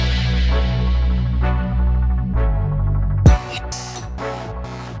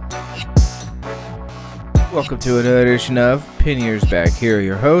Welcome to another edition of Pin Ears Back. Here are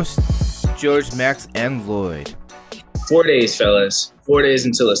your hosts, George, Max, and Lloyd. 4 days, fellas. 4 days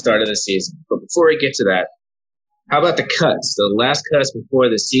until the start of the season. But before we get to that, how about the cuts? The last cuts before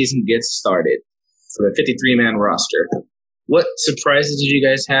the season gets started for the 53-man roster. What surprises did you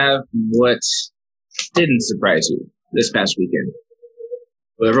guys have? What didn't surprise you this past weekend?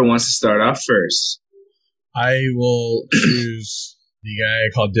 Whoever wants to start off first. I will choose the guy I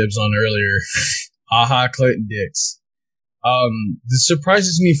called dibs on earlier. Clinton Dix. This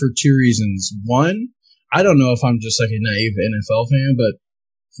surprises me for two reasons. One, I don't know if I'm just like a naive NFL fan, but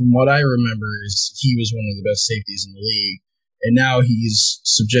from what I remember is he was one of the best safeties in the league. And now he's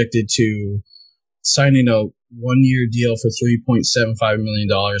subjected to signing a one-year deal for $3.75 million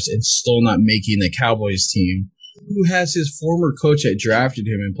and still not making the Cowboys team, who has his former coach that drafted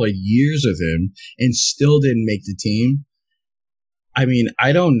him and played years with him and still didn't make the team. I mean,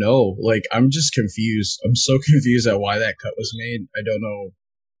 I don't know. Like, I'm just confused. I'm so confused at why that cut was made. I don't know.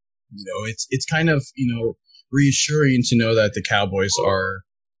 You know, it's kind of, reassuring to know that the Cowboys are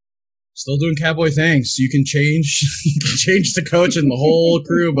still doing Cowboy things. You can change the coach and the whole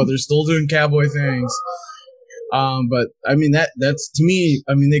crew, but they're still doing Cowboy things. But I mean, that's to me.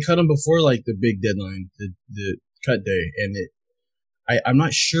 I mean, they cut him before like the big deadline, the cut day, and I'm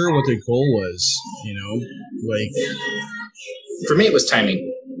not sure what their goal was. Like for me, it was timing.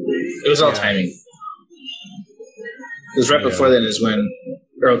 It was all timing. It was right before then is when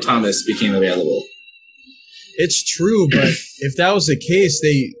Earl Thomas became available. It's true, but if that was the case,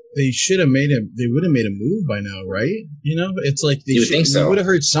 they should have made him. They would have made a move by now, right? It's like you would think so. We would have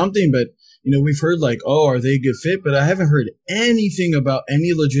heard something, but we've heard like, oh, are they a good fit? But I haven't heard anything about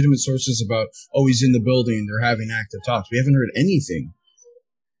any legitimate sources about, oh, he's in the building, they're having active talks. We haven't heard anything.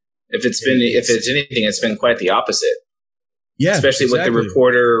 If it's anything, it's been quite the opposite. Yeah, especially exactly. With the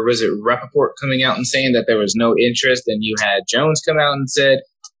reporter, was it Rappaport coming out and saying that there was no interest, and you had Jones come out and said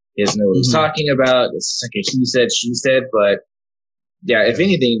he doesn't know what he's talking about. It's like a she said, but yeah, if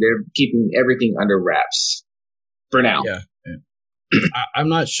anything, they're keeping everything under wraps for now. Yeah. I'm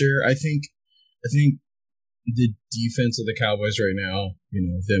not sure. I think the defense of the Cowboys right now,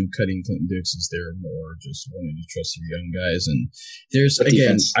 them cutting Clinton Dix is they're more just wanting to trust their young guys. And there's what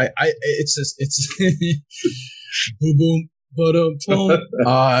again, defense? it's boom boom boom boom.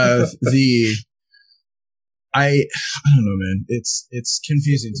 I don't know, man. It's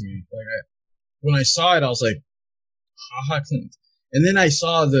confusing to me. Like when I saw it, I was like, Clinton. And then I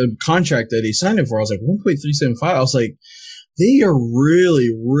saw the contract that he signed it for. I was like, 1.375. I was like, they are really,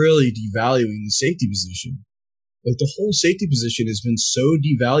 really devaluing the safety position. Like the whole safety position has been so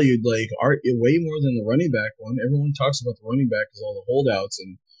devalued, like way more than the running back one. Everyone talks about the running back as all the holdouts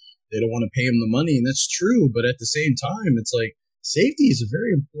and they don't want to pay him the money. And that's true. But at the same time, it's like safety is a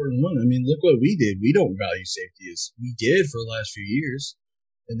very important one. I mean, look what we did. We don't value safety as we did for the last few years.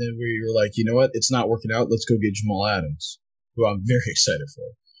 And then we were like, you know what? It's not working out. Let's go get Jamal Adams, who I'm very excited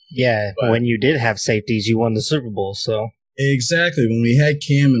for. Yeah, but when you did have safeties, you won the Super Bowl, so. Exactly. When we had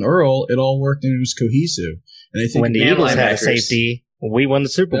Cam and Earl, it all worked and it was cohesive. And I think when the Eagles had a safety, we won the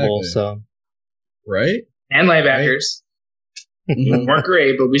Super Bowl, so. Right? And linebackers. Right? Weren't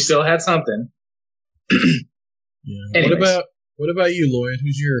great, but we still had something. Yeah. Anyways. What about you, Lloyd?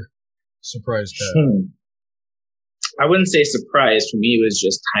 Who's your surprise cut? I wouldn't say surprise. For me, it was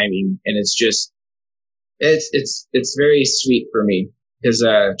just timing, and it's very sweet for me. Because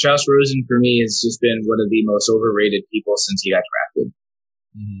Josh Rosen, for me, has just been one of the most overrated people since he got drafted.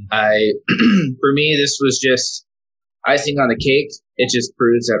 For me, this was just icing on the cake. It just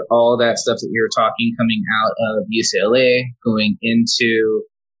proves that all that stuff that you were talking coming out of UCLA, going into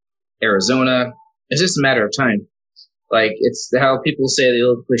Arizona, it's just a matter of time. Like, it's how people say the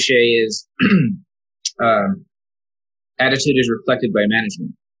old cliche is attitude is reflected by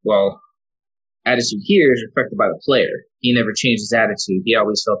management. Well, attitude here is reflected by the player. He never changed his attitude. He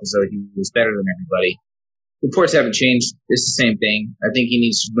always felt as though he was better than everybody. Reports haven't changed. It's the same thing. I think he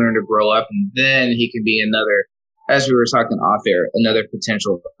needs to learn to grow up, and then he can be another, as we were talking off air, another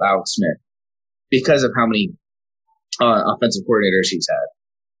potential Alex Smith because of how many offensive coordinators he's had.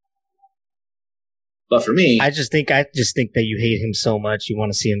 But for me, I just think that you hate him so much you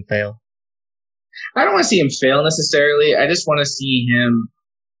want to see him fail. I don't want to see him fail necessarily. I just want to see him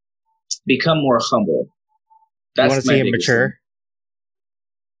become more humble. You want to see him mature?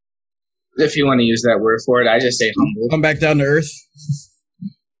 If you want to use that word for it, I just say humble. Come back down to earth.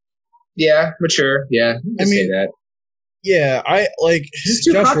 Yeah, mature. Yeah, you can say that. Yeah, I like just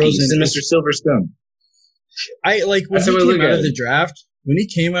too cocky. He's Mr. Silver Spoon. I like when he came out of the draft. When he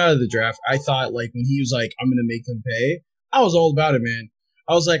came out of the draft, I thought like when he was like, "I'm going to make them pay." I was all about it, man.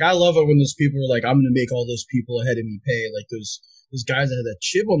 I was like, I love it when those people are like, I'm going to make all those people ahead of me pay. Like those guys that had that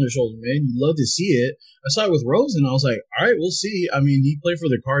chip on their shoulder, man. You love to see it. I saw it with Rosen. I was like, all right, we'll see. I mean, he played for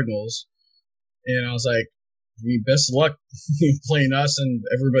the Cardinals. And I was like, I mean, best of luck playing us and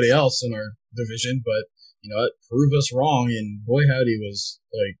everybody else in our division. But, you know, it proved us wrong. And boy, howdy was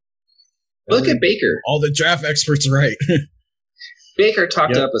like. Look at Baker. All the draft experts are right. Baker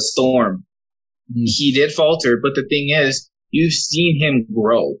talked up a storm. He did falter, but the thing is, you've seen him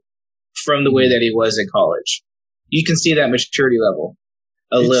grow from the way that he was in college. You can see that maturity level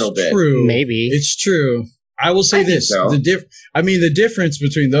a little bit. True. Maybe. It's true. I will say this. So. The difference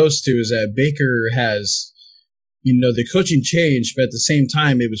between those two is that Baker has, you know, the coaching changed, but at the same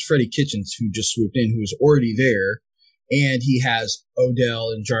time, it was Freddie Kitchens who just swooped in, who was already there. And he has Odell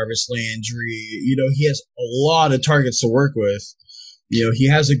and Jarvis Landry. You know, he has a lot of targets to work with. You know, he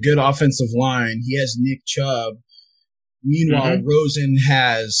has a good offensive line. He has Nick Chubb. Meanwhile, Rosen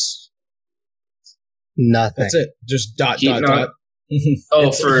has nothing. That's it. Just dot.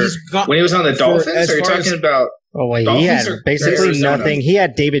 Oh, when he was on the Dolphins? Are you talking about? Oh, wait, he had basically nothing. He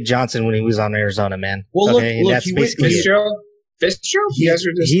had David Johnson when he was on Arizona, man. Well, look, that's basically Fitzgerald?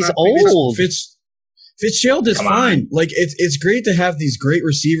 He's old. Fitzgerald is fine. Like it's great to have these great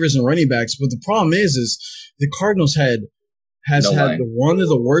receivers and running backs, but the problem is the Cardinals had one of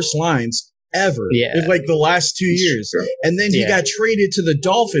the worst lines ever in like the last 2 years. And then he got traded to the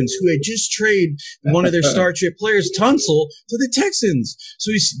Dolphins, who had just traded one of their star chip players, Tunsil, to the Texans.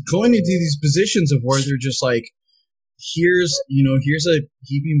 So he's going into these positions of where they're just like, here's a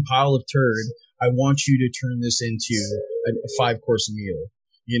heaping pile of turd. I want you to turn this into a 5-course meal.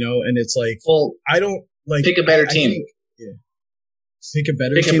 You know, and it's like, well, I don't like pick a better team. Pick a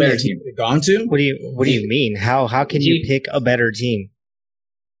better team. You've gone to. What do you mean? How can you pick a better team?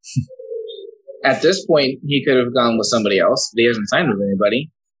 At this point, he could have gone with somebody else. He hasn't signed with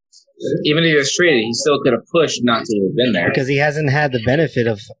anybody. Even if he was traded, he still could have pushed not to have been there because he hasn't had the benefit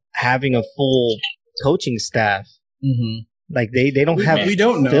of having a full coaching staff. Mm-hmm. Like they don't have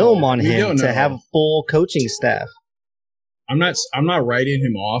film on him to have a full coaching staff. I'm not writing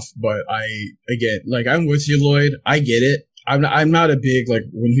him off, but I'm with you, Lloyd. I get it. I'm not a big, like,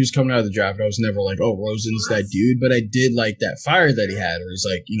 when he was coming out of the draft, I was never like, oh, Rosen's that dude, but I did like that fire that he had, where he's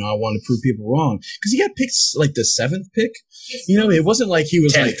like, you know, I want to prove people wrong. Because he got picked, like, the 7th pick. You know, it wasn't like he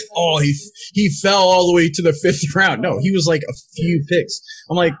was like, oh, he fell all the way to the 5th round. No, he was like a few picks.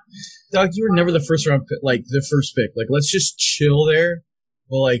 I'm like, dog, you were never the first round pick, like, the first pick. Like, let's just chill there.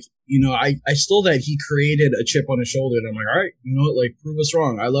 Well, like, you know, I still that he created a chip on his shoulder, and I'm like, all right, you know what, like, prove us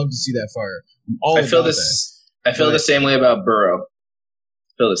wrong. I love to see that fire. I feel the same way about Burrow.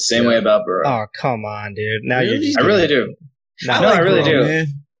 Oh, come on, dude. Now you're just I really do. I really do. Man.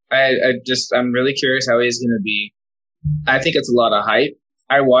 I'm really curious how he's going to be. I think it's a lot of hype.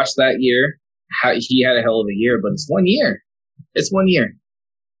 I watched that year. He had a hell of a year, but it's 1 year. It's 1 year.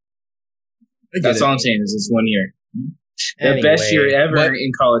 That's all I'm saying is it's 1 year. The best year ever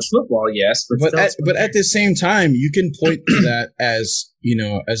in college football, yes. But at the same time, you can point to that as, you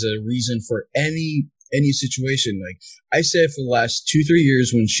know, as a reason for any situation. Like I said for the last 2-3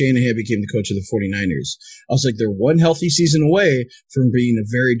 years when Shanahan became the coach of the 49ers, I was like, they're one healthy season away from being a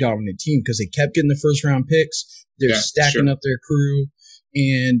very dominant team because they kept getting the first round picks. They're stacking up their crew.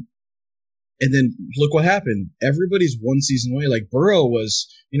 And then look what happened. Everybody's one season away. Like Burrow was,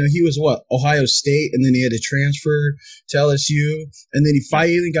 you know, he was Ohio State, and then he had to transfer to LSU, and then he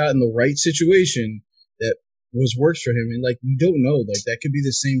finally got in the right situation that works for him. And like, we don't know, like that could be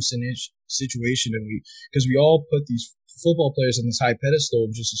the same situation, and because we all put these football players on this high pedestal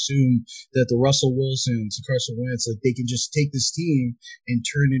and just assume that the Russell Wilsons, the Carson Wentz, like they can just take this team and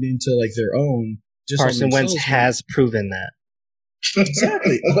turn it into like their own. Carson Wentz has proven that.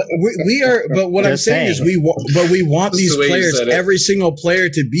 Exactly, but we are. But what I'm saying is, we want these players, every single player,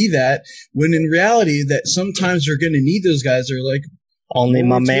 to be that. When in reality, that sometimes you're going to need those guys. They're like only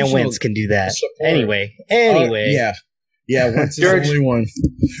my man Wentz can do that. Anyway, Wentz is the only one.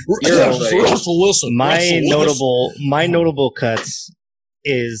 Russell Wilson. My notable cuts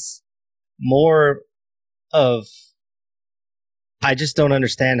is more of. I just don't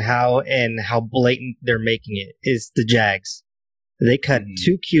understand how blatant they're making it. Is the Jags. They cut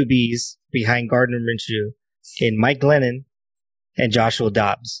 2 QBs behind Gardner Minshew in Mike Glennon and Joshua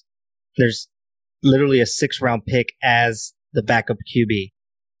Dobbs. There's literally a 6th-round pick as the backup QB.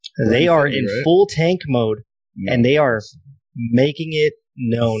 They are in full tank mode, and they are making it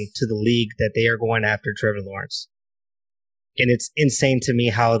known to the league that they are going after Trevor Lawrence. And it's insane to me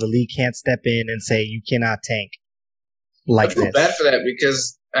how the league can't step in and say you cannot tank like this. I feel bad for that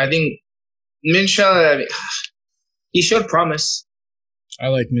because I think Minshew, he showed promise. I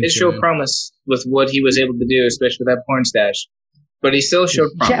like Minshew. It showed promise with what he was able to do, especially with that porn stash. But he still showed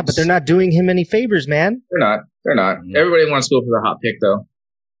promise. Yeah, but they're not doing him any favors, man. They're not. Everybody wants to go for the hot pick, though.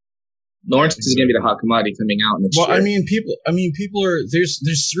 Lawrence is going to be the hot commodity coming out next year. Well, people are there's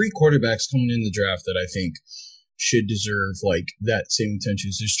 3 quarterbacks coming in the draft that I think should deserve like that same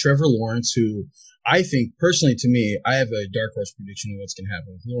attention. There's Trevor Lawrence, who I think personally, to me, I have a dark horse prediction of what's going to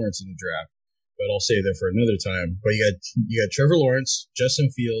happen with Lawrence in the draft, but I'll save that for another time. But you got Trevor Lawrence,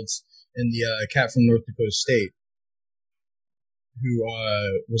 Justin Fields, and the cat from North Dakota State, who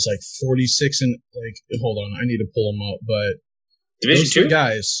was like 46 and like. Hold on, I need to pull him up, but Division 2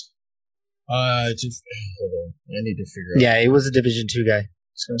 guys. Hold on. I need to figure out. Yeah, he was a Division 2 guy. I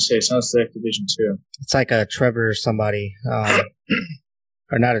was going to say, it sounds like Division 2. It's like a Trevor somebody.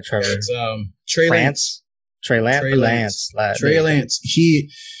 Or not a Trevor. It's Trey Lance. Trey Lance. Trey Lance. He's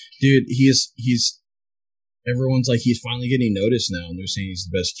everyone's like, he's finally getting noticed now, and they're saying he's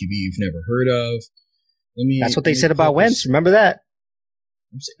the best QB you've never heard of. That's what they said about Wentz. Remember that?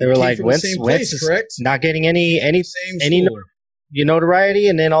 They were like, Wentz is correct? Not getting any notoriety,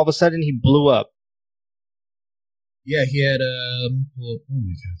 and then all of a sudden he blew up. Yeah, he had oh my god,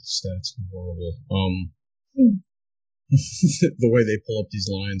 the stats are horrible. The way they pull up these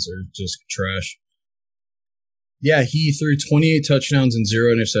lines are just trash. Yeah, he threw 28 touchdowns and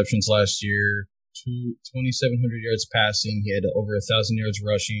 0 interceptions last year. 2,700 yards passing. He had over 1,000 yards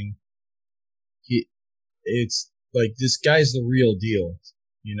rushing. It's like, this guy's the real deal.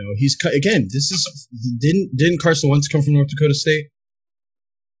 You know, he's again. This is didn't Carson Wentz come from North Dakota State?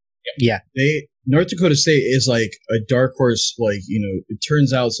 Yeah, North Dakota State is like a dark horse. Like, you know, it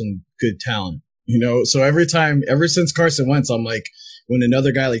turns out some good talent. You know, so ever since Carson Wentz, I'm like, when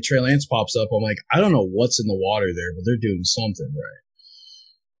another guy like Trey Lance pops up, I'm like, I don't know what's in the water there, but they're doing something right.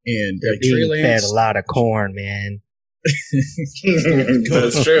 And they're like, being Trey Lance, fed a lot of corn, man.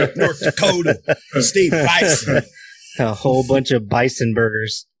 That's true. North Dakota State Bison. A whole bunch of bison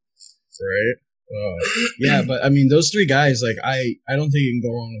burgers. Right. Yeah, but I mean, those 3 guys, like, I don't think you can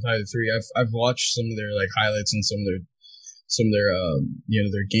go wrong with either 3. I've watched some of their like highlights and some of their you know,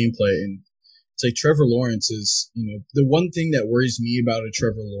 their gameplay, and it's like Trevor Lawrence is, you know, the one thing that worries me about a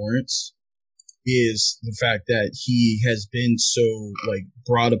Trevor Lawrence is the fact that he has been so like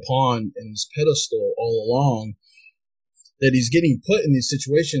brought upon in this pedestal all along that he's getting put in these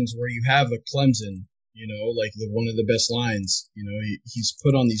situations where you have a Clemson, you know, like one of the best lines. You know, he's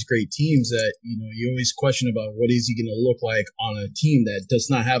put on these great teams that, you know, you always question about what is he going to look like on a team that does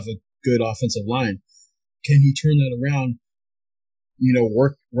not have a good offensive line. Can he turn that around? You know,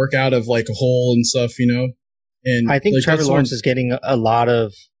 work out of like a hole and stuff, you know? And I think like, Trevor Lawrence is getting a lot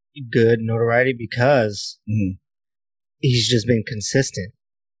of good notoriety because he's just been consistent.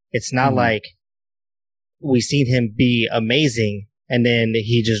 It's not like we've seen him be amazing and then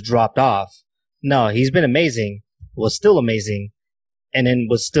he just dropped off. No, he's been amazing, was still amazing, and then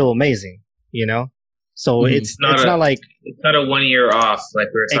was still amazing, you know? So it's not like... It's not a 1 year off like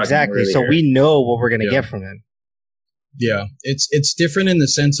we were talking exactly. earlier. So we know what we're going to get from him. Yeah, it's different in the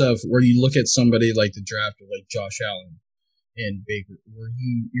sense of where you look at somebody like the draft of like Josh Allen and Baker, where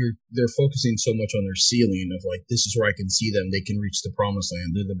they're focusing so much on their ceiling of like, this is where I can see them, they can reach the promised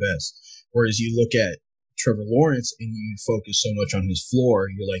land, they're the best. Whereas you look at Trevor Lawrence and you focus so much on his floor,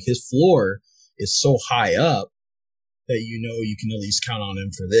 you're like, his floor is so high up that you know you can at least count on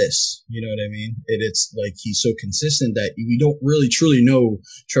him for this. You know what I mean? It's like he's so consistent that we don't really truly know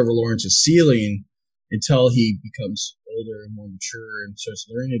Trevor Lawrence's ceiling until he becomes older and more mature and starts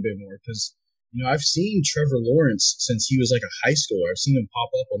learning a bit more. Because, you know, I've seen Trevor Lawrence since he was like a high schooler. I've seen him pop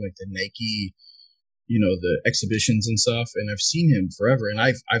up on like the Nike, you know, the exhibitions and stuff, and I've seen him forever. And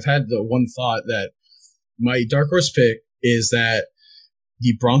I've had the one thought that my dark horse pick is that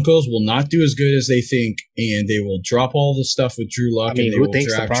the Broncos will not do as good as they think, and they will drop all the stuff with Drew Lock. I mean, and they who will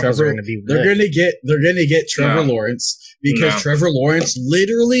thinks the draft Broncos Trevor. are going to be They're gonna get Trevor Lawrence because Trevor Lawrence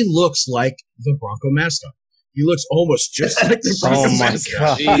literally looks like the Bronco mascot. He looks almost just like the Bronco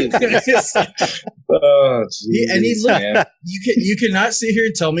mascot. Oh, geez, and you cannot sit here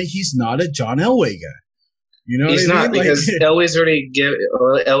and tell me he's not a John Elway guy. You know, he's what I not mean? because Elway's already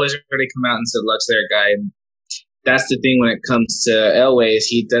come out and said Luck's their guy. And that's the thing when it comes to Elway is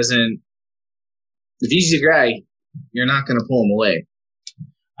he doesn't. If he's your guy, you're not going to pull him away.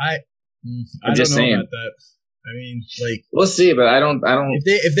 I'm just saying about that. I mean, like, we'll see, but I don't.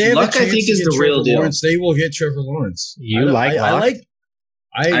 If they have Luck, a chance I think, to is get the Trevor real deal. Lawrence, they will get Trevor Lawrence. You like Luck?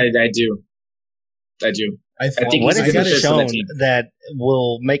 I do. I think what he's has he shown team. that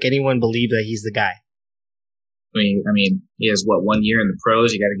will make anyone believe that he's the guy? I mean, he has 1 year in the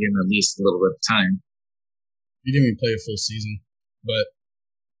pros. You got to give him at least a little bit of time. He didn't even play a full season, but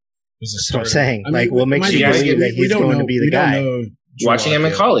That's what I'm saying. What makes you believe that he's going to be the guy? Watching him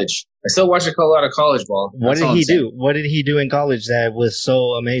in college. I still watch a lot of college ball. What did he do? What did he do in college that was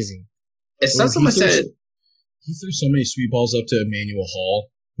so amazing? It's not so much that he threw so many sweet balls up to Emmanuel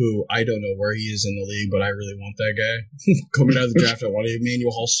Hall, who I don't know where he is in the league, but I really want that guy. Coming out of the draft, I wanted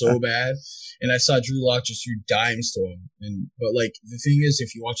Emmanuel Hall so bad. And I saw Drew Lock just threw dimes to him. But the thing is,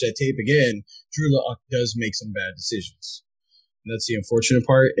 if you watch that tape again, Drew Lock does make some bad decisions. And that's the unfortunate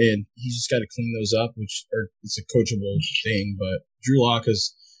part. And he's just got to clean those up, it's a coachable thing. But Drew Lock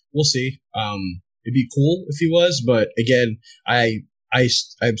we'll see. It'd be cool if he was. But again, I'm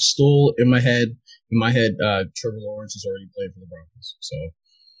still in my head, Trevor Lawrence is already playing for the Broncos. So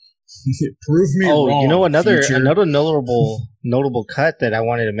prove me wrong. Oh, you know, another notable cut that I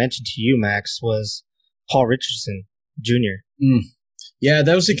wanted to mention to you, Max, was Paul Richardson Jr. Yeah,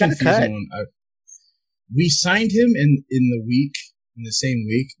 that was a confusing one. We signed him in the same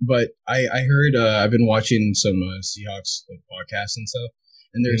week, but I heard I've been watching some Seahawks podcasts and stuff,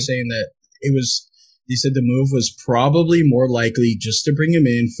 and they're saying that they said the move was probably more likely just to bring him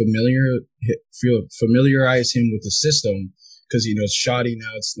in, familiarize him with the system, because it's shoddy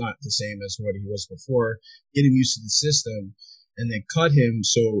now. It's not the same as what he was before. Get him used to the system, and then cut him.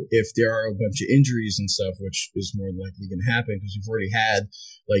 So if there are a bunch of injuries and stuff, which is more likely going to happen, because we've already had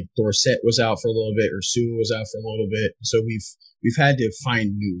Dorsett was out for a little bit, or Sue was out for a little bit. So we've had to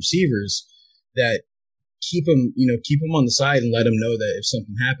find new receivers that keep them on the side and let them know that if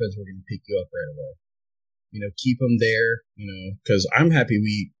something happens, we're going to pick you up right away. Keep them there, because I'm happy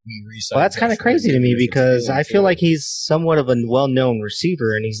we re-signed. Well, that's kind of crazy to me, because I feel like he's somewhat of a well-known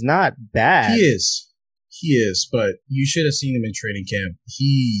receiver, and he's not bad. He is, but you should have seen him in training camp.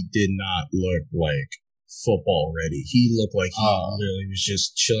 He did not look like football ready. He looked like he literally was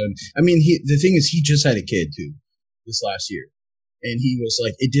just chilling. I mean, the thing is, he just had a kid too this last year, and he was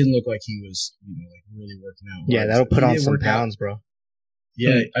it didn't look like he was really working out. Yeah, that'll put on some pounds, bro.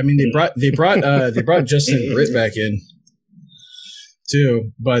 Yeah, I mean they brought Justin Britt back in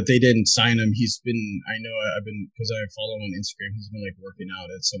too, but they didn't sign him. Because I follow him on Instagram. He's been working out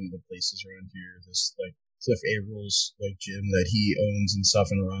at some of the places around here. This Cliff Avrils gym that he owns and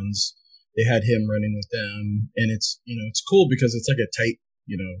stuff and runs. They had him running with them, and it's it's cool because it's a tight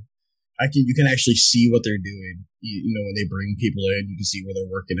you can actually see what they're doing. When they bring people in, you can see where they're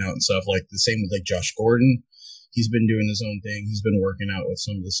working out and stuff. The same with Josh Gordon. He's been doing his own thing. He's been working out with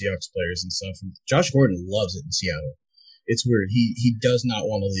some of the Seahawks players and stuff. And Josh Gordon loves it in Seattle. It's weird. He does not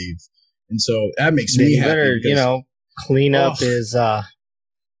want to leave. And so that makes me happy. He better, clean up his... Didn't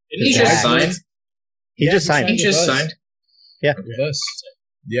he just sign? He just signed. He just signed. Yeah. With us.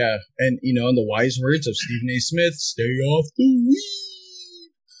 Yeah. And, in the wise words of Stephen A. Smith, stay off the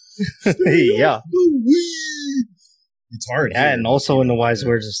weed. Yeah. Off the weed. It's hard. Yeah, and also in the wise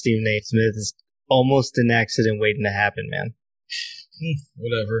words of Stephen A. Smith, is almost an accident waiting to happen, man.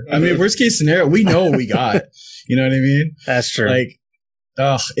 Whatever. I mean, worst case scenario, we know what we got. You know what I mean? That's true.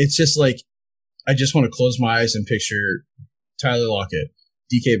 It's just I just want to close my eyes and picture Tyler Lockett,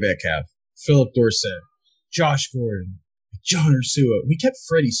 DK Metcalf, Philip Dorsett, Josh Gordon, John Ursua. We kept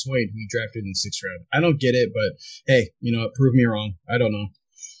Freddie Swain, who we drafted in the 6th round. I don't get it, but hey, prove me wrong. I don't know.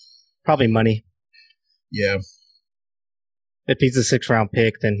 Probably money. Yeah. If he's a 6th round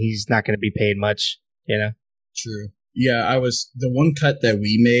pick, then he's not going to be paid much, True. Yeah, the one cut that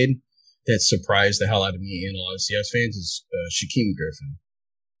we made that surprised the hell out of me and a lot of Seahawks fans is Shaquem Griffin.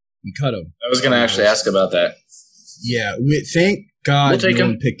 We cut him. I was going to actually ask about that. Yeah, thank God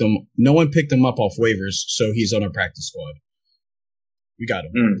no one picked him up off waivers, so he's on our practice squad. We got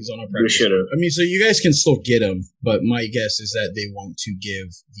him. He's on our practice squad. I mean, so you guys can still get him, but my guess is that they want to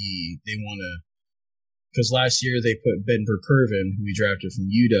because last year they put Ben Burkervin, who we drafted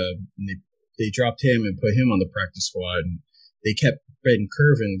from UW, and they dropped him and put him on the practice squad. And they kept Ben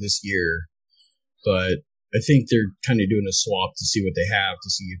Curvin this year, but I think they're kind of doing a swap to see what they have,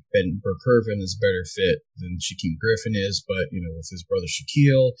 to see if Ben Burkervin is a better fit than Shaquem Griffin is. But, with his brother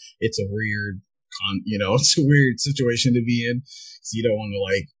Shaquille, it's a weird it's a weird situation to be in. So you don't want to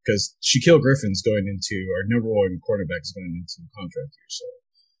because Shaquille Griffin's going into, our number one quarterback is going into a contract year, so.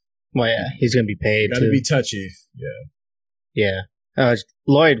 Well, yeah, he's going to be paid. Got to be touchy. Yeah. Yeah.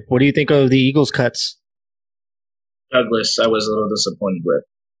 Lloyd, what do you think of the Eagles cuts? Douglas, I was a little disappointed with.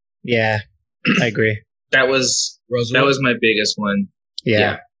 Yeah, I agree. That was my biggest one.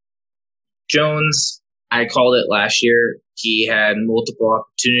 Yeah. Jones, I called it last year. He had multiple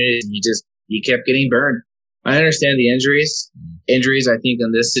opportunities, and he kept getting burned. I understand the injuries. Injuries, I think,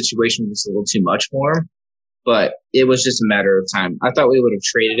 in this situation was a little too much for him. But it was just a matter of time. I thought we would have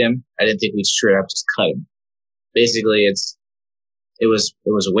traded him. I didn't think we'd straight up just cut him. Basically, it's it was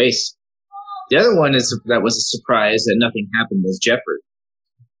a waste. The other one that was a surprise that nothing happened was Jeopardy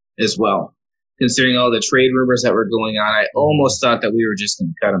as well. Considering all the trade rumors that were going on, I almost thought that we were just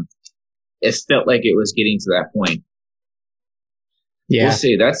going to cut him. It felt like it was getting to that point. Yeah, we'll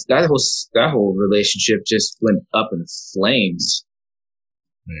see. That whole relationship just went up in flames.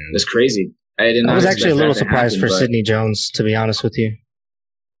 Man. It was crazy. I was actually a little surprised for Sidney Jones, to be honest with you.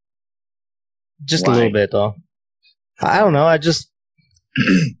 Just a little bit, though. I don't know. I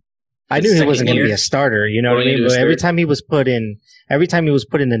knew he wasn't going to be a starter. You know what I mean? But every time he was put in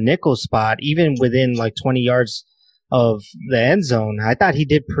the nickel spot, even within like 20 yards of the end zone, I thought he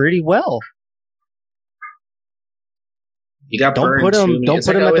did pretty well. Don't put him at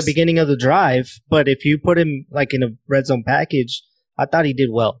the beginning of the drive, but if you put him like in a red zone package, I thought he did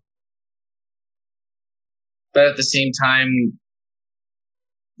well. But at the same time,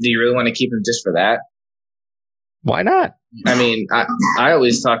 do you really want to keep him just for that? Why not? I mean, I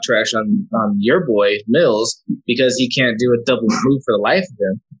always talk trash on your boy Mills because he can't do a double move for the life of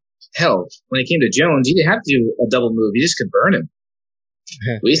him. Hell, when it came to Jones, he didn't have to do a double move; he just could burn him.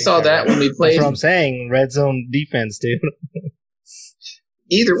 We saw that when we played. That's what I'm saying. Red zone defense, dude.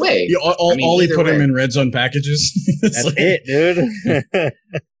 Either way. Yeah, all he put him in red zone packages. That's like, it, dude.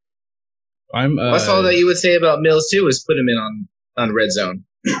 That's all that you would say about Mills, too, is put him in on red zone.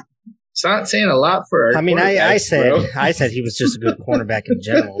 It's not saying a lot for our I said he was just a good cornerback in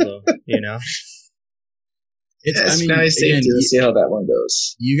general, though, you know? It's nice to see how that one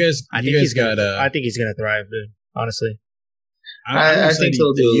goes. I think he's going to thrive, dude, honestly. I think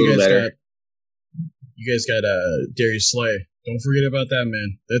he'll do a little better. You guys got Darius Slay. Don't forget about that,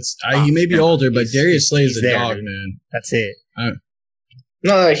 man. He may be older, but Darius Slay is a dog, man. That's it.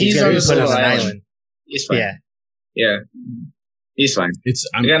 No, he's on his little island. He's fine. Yeah. He's fine.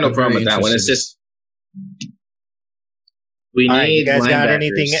 I got no problem with that one. It's just we need. You guys got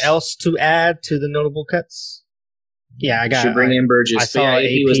anything else to add to the notable cuts? Yeah, I got. Should bring in Burgess. I saw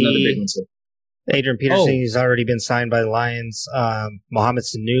he was another big one too. Adrian Peterson, he's already been signed by the Lions. Mohamed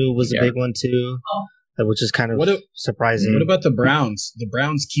Sanu was a big one too, which is kind of surprising. What about the Browns? The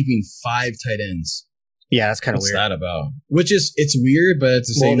Browns keeping 5 tight ends. Yeah, that's kind of weird. What's that about? It's weird, but at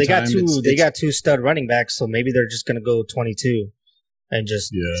the same time, they got 2 stud running backs, so maybe they're just going to go 22 and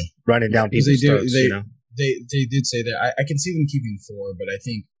just run it down people's throats. They did say that. I can see them keeping 4, but I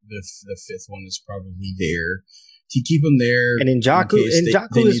think the 5th one is probably there to keep them there. And Njoku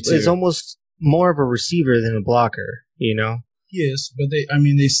is almost more of a receiver than a blocker, you know? Yes, but they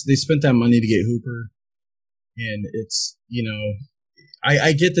spent that money to get Hooper, and it's, you know,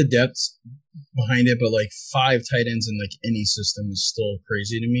 I get the depth behind it, but like 5 tight ends in like any system is still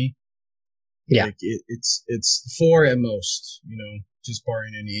crazy to me. Yeah, like it's 4 at most, you know, just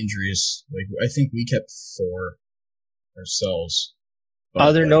barring any injuries. Like I think we kept 4 ourselves.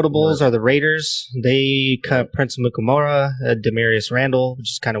 Other notables are the Raiders. They cut Prince Mukamura, Demarius Randall,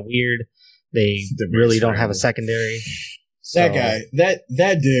 which is kind of weird. They really don't have a secondary. That guy,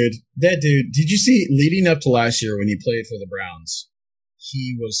 that dude. Did you see leading up to last year when he played for the Browns?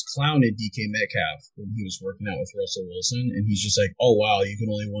 He was clowning DK Metcalf when he was working out with Russell Wilson, and he's just like, "Oh wow, you can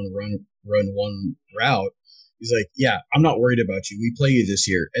only want to run one route." He's like, "Yeah, I'm not worried about you. We play you this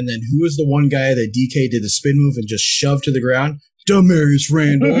year." And then who was the one guy that DK did the spin move and just shoved to the ground? Demarius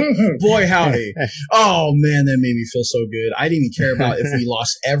Randall. Boy, howdy. Oh, man, that made me feel so good. I didn't even care about if we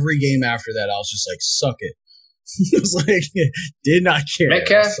lost every game after that. I was just like, suck it. I was like, did not care.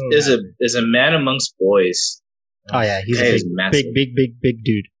 Metcalf is a man amongst boys. Oh, yeah. He's a big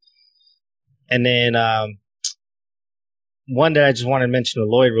dude. And then one that I just wanted to mention to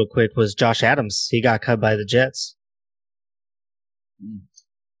Lloyd real quick was Josh Adams. He got cut by the Jets.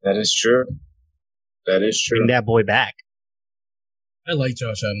 That is true. Bring that boy back. I like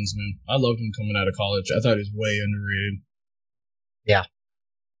Josh Adams, man. I loved him coming out of college. I thought he was way underrated. Yeah.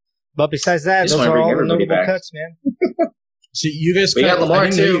 But besides that, those are all the notable cuts, man. See, you guys got Lamar,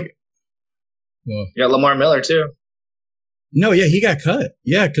 too. You got Lamar Miller, too. No, yeah, he got cut.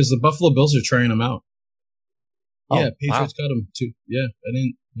 Yeah, because the Buffalo Bills are trying him out. Yeah, Patriots cut him, too. Yeah, I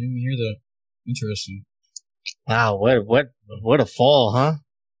didn't even hear that. Interesting. Wow, what a fall, huh?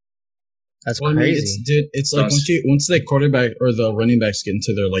 That's crazy. I mean, it's like once the quarterback or the running backs get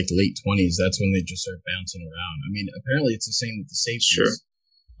into their like late 20s, that's when they just start bouncing around. I mean, apparently it's the same with the safeties. Sure.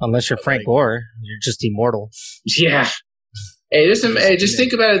 Unless you're Frank Gore, you're just immortal. Yeah. Hey, just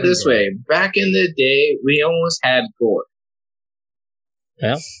think about it this way. Back in the day, we almost had Gore.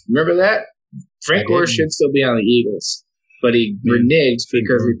 Yeah. Remember that? Frank Gore should still be on the Eagles, but he reneged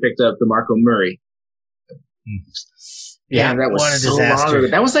because we picked up DeMarco Murray. Yeah, that was so long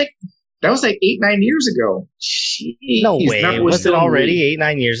ago. That was like 8-9 years ago. Jeez. No way. Was it already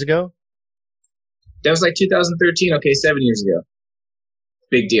 8-9 years ago? That was like 2013. Okay, 7 years ago.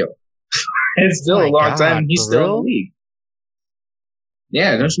 Big deal. It's still a long time. He's still in the league.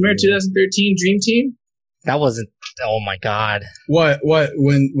 Yeah, don't you remember 2013 Dream Team? That wasn't. Oh my God. What?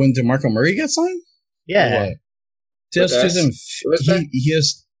 When DeMarco Murray got signed? Yeah. He has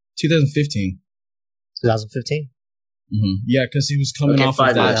 2015. 2015. Mm-hmm. Yeah, because he was coming off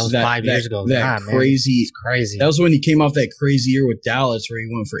of that was 5 years ago. That crazy. It's crazy. That was when he came off that crazy year with Dallas, where he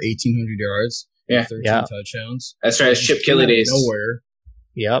went for 1,800 yards, 13 touchdowns. That's right. It's Chip Kelly days. Nowhere.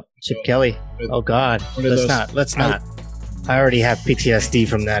 Yep, Chip Kelly. Oh God. Let's not. I already have PTSD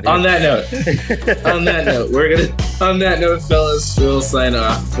from that. On that note, fellas, we'll sign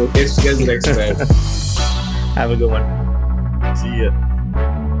off. We'll catch you guys next time. Have a good one. See ya.